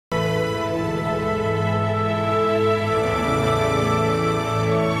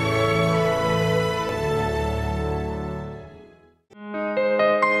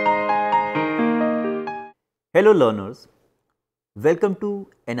Hello learners, welcome to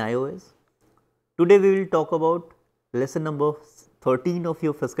NIOS. Today we will talk about lesson number 13 of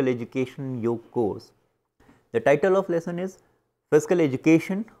your physical education yoga course. The title of lesson is Physical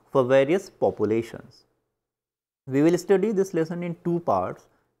Education for Various Populations. We will study this lesson in two parts.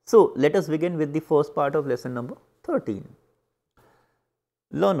 So, let us begin with the first part of lesson number 13.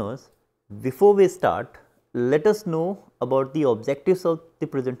 Learners, before we start, let us know about the objectives of the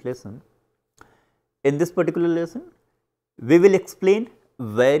present lesson. In this particular lesson, we will explain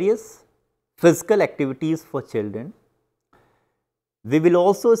various physical activities for children. We will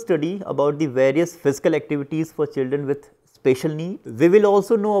also study about the various physical activities for children with special needs. We will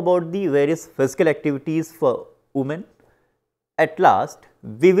also know about the various physical activities for women. At last,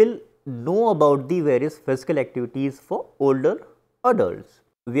 we will know about the various physical activities for older adults.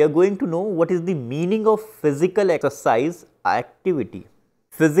 We are going to know what is the meaning of physical exercise activity.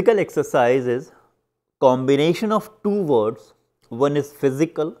 Physical exercise is combination of two words. One is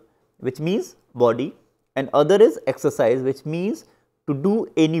physical, which means body, and other is exercise, which means to do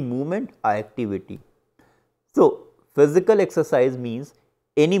any movement or activity. So, physical exercise means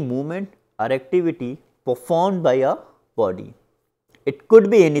any movement or activity performed by a body. It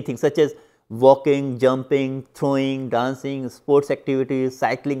could be anything such as walking, jumping, throwing, dancing, sports activities,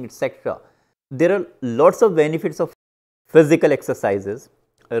 cycling, etc. There are lots of benefits of physical exercises.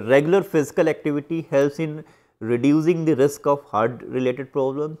 A regular physical activity helps in reducing the risk of heart related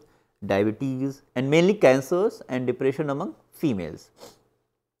problems, diabetes, and mainly cancers and depression among females.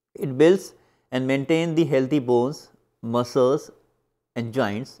 It builds and maintains the healthy bones, muscles and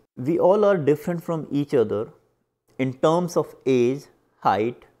joints. We all are different from each other in terms of age,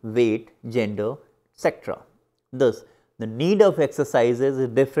 height, weight, gender, etc. Thus, the need of exercises is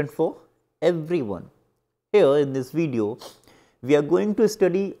different for everyone. Here in this video, we are going to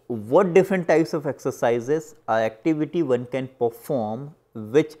study what different types of exercises or activity one can perform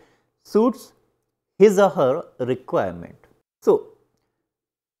which suits his or her requirement. So,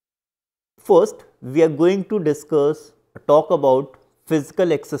 first we are going to talk about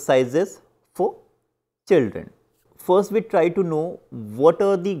physical exercises for children. First we try to know what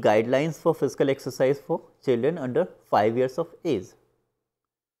are the guidelines for physical exercise for children under 5 years of age.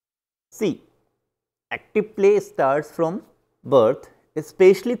 See, active play starts from birth,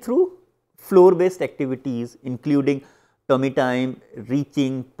 especially through floor based activities including tummy time,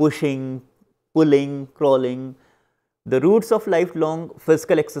 reaching, pushing, pulling, crawling. The roots of lifelong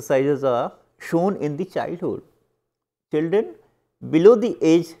physical exercises are shown in the childhood. Children below the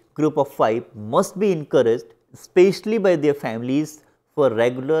age group of 5 must be encouraged, especially by their families, for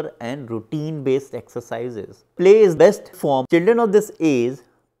regular and routine based exercises. Play is best form. Children of this age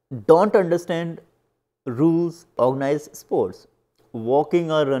don't understand rules, organized sports,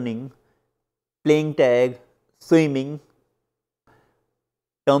 walking or running, playing tag, swimming,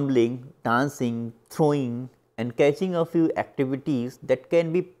 tumbling, dancing, throwing and catching a few activities that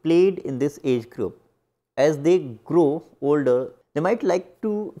can be played in this age group. As they grow older, they might like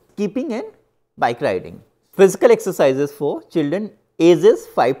to keeping and bike riding. Physical exercises for children ages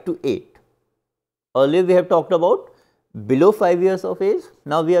 5 to 8. Earlier we have talked about below 5 years of age.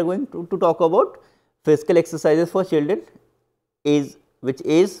 Now we are going to talk about physical exercises for children which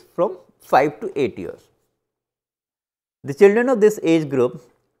is from 5 to 8 years. The children of this age group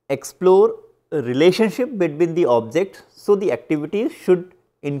explore a relationship between the objects, so the activities should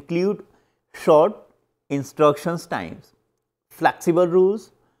include short instructions times, flexible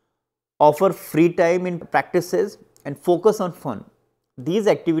rules, offer free time in practices and focus on fun. These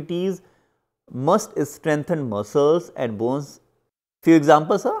activities must strengthen muscles and bones. Few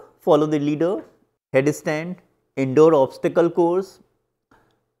examples are follow the leader, headstand, indoor obstacle course,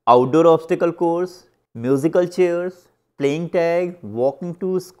 outdoor obstacle course, musical chairs, playing tag, walking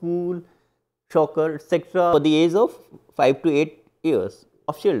to school, soccer, etc. for the age of 5 to 8 years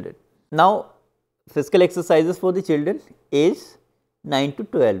of children. Now, physical exercises for the children age 9 to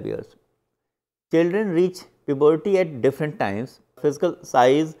 12 years. Children reach puberty at different times. Physical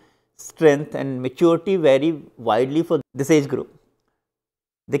size, strength and maturity vary widely for this age group.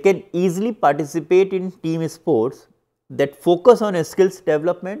 They can easily participate in team sports that focus on skills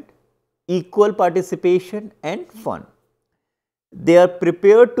development, equal participation and fun. They are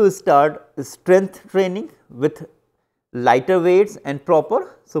prepared to start strength training with lighter weights and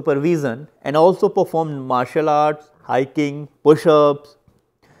proper supervision and also perform martial arts, hiking, push-ups,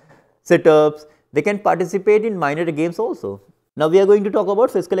 sit-ups. They can participate in minor games also. Now, we are going to talk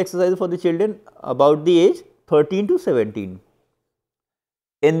about physical exercise for the children about the age 13 to 17.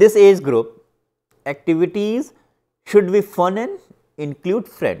 In this age group, activities should be fun and include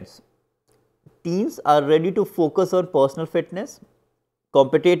friends. teens are ready to focus on personal fitness.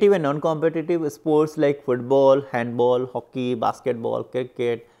 Competitive and non-competitive sports like football, handball, hockey, basketball,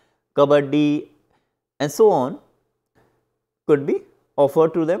 cricket, kabaddi and so on could be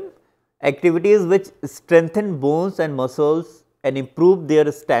offered to them. Activities which strengthen bones and muscles and improve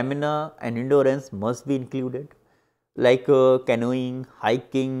their stamina and endurance must be included, like canoeing,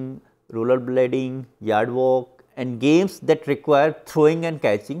 hiking, rollerblading, yard walk and games that require throwing and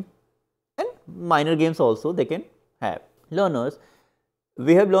catching, and minor games also they can have. Learners,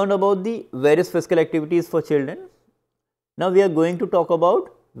 we have learned about the various physical activities for children. Now, we are going to talk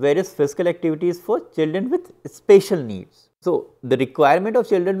about various physical activities for children with special needs. So, the requirement of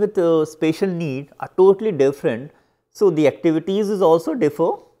children with special need are totally different. So, the activities is also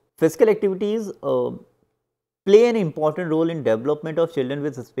differ. Physical activities play an important role in development of children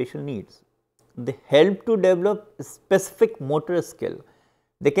with special needs. They help to develop specific motor skill.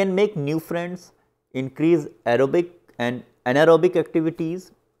 They can make new friends, increase aerobic and anaerobic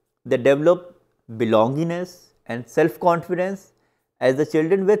activities. They develop belongingness and self-confidence, as the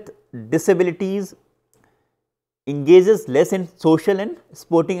children with disabilities engages less in social and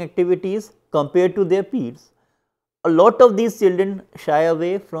sporting activities compared to their peers. A lot of these children shy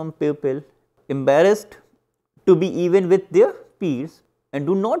away from people, embarrassed to be even with their peers, and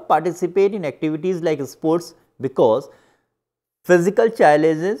do not participate in activities like sports because physical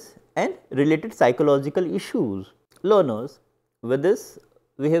challenges and related psychological issues. Learners, with this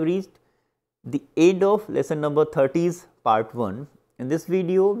we have reached the end of lesson number 30's part 1. In this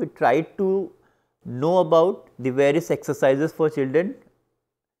video, we tried to know about the various exercises for children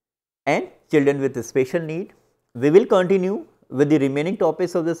and children with special need. We will continue with the remaining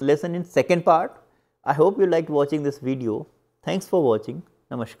topics of this lesson in second part. I hope you liked watching this video. Thanks for watching.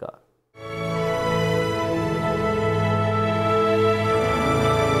 Namaskar.